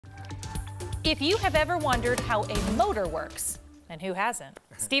If you have ever wondered how a motor works, and who hasn't,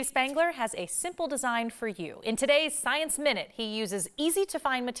 Steve Spangler has a simple design for you. In today's Science Minute, he uses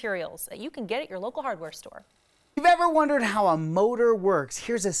easy-to-find materials that you can get at your local hardware store. If you've ever wondered how a motor works,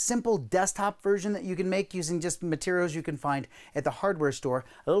 here's a simple desktop version that you can make using just materials you can find at the hardware store,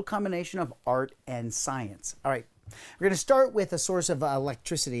 a little combination of art and science. All right. We're going to start with a source of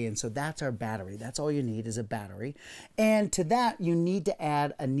electricity, and so that's our battery. That's all you need is a battery. And to that, you need to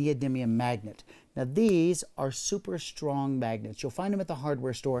add a neodymium magnet. Now, these are super strong magnets. You'll find them at the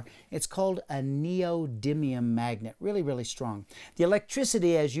hardware store. It's called a neodymium magnet. Really, really strong. The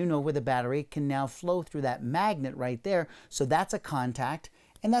electricity, as you know with a battery, can now flow through that magnet right there. So that's a contact.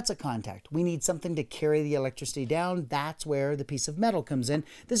 And that's a contact. We need something to carry the electricity down. That's where the piece of metal comes in.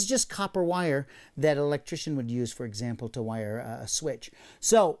 This is just copper wire that an electrician would use, for example, to wire a switch.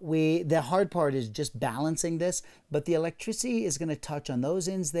 So the hard part is just balancing this, but the electricity is going to touch on those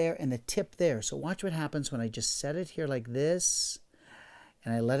ends there and the tip there. So watch what happens when I just set it here like this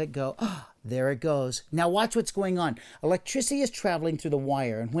and I let it go. Oh, there it goes. Now watch what's going on. Electricity is traveling through the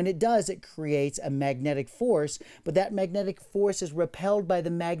wire, and when it does, it creates a magnetic force, but that magnetic force is repelled by the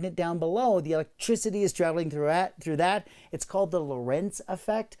magnet down below. The electricity is traveling through that. It's called the Lorentz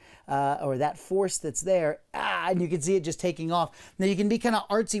effect, or that force that's there. And you can see it just taking off. Now you can be kind of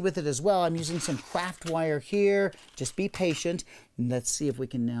artsy with it as well. I'm using some craft wire here. Just be patient. And let's see if we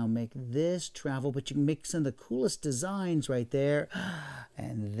can now make this travel, but you can make some of the coolest designs right there.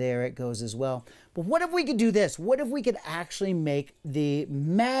 And there it goes as well. But what if we could do this? What if we could actually make the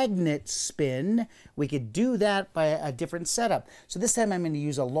magnet spin? We could do that by a different setup. So this time I'm going to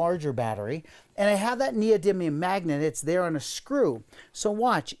use a larger battery. And I have that neodymium magnet. It's there on a screw. So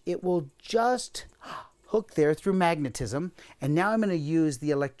watch, it will just hook there through magnetism. And now I'm going to use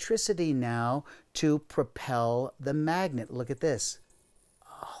the electricity now to propel the magnet. Look at this.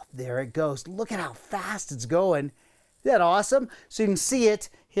 Oh, there it goes. Look at how fast it's going. Isn't that awesome? So you can see it.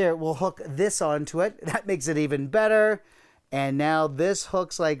 Here, we'll hook this onto it. That makes it even better. And now this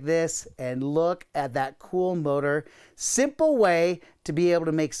hooks like this. And look at that cool motor. Simple way to be able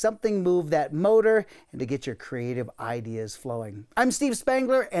to make something move that motor and to get your creative ideas flowing. I'm Steve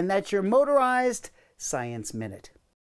Spangler, and that's your Motorized Science Minute.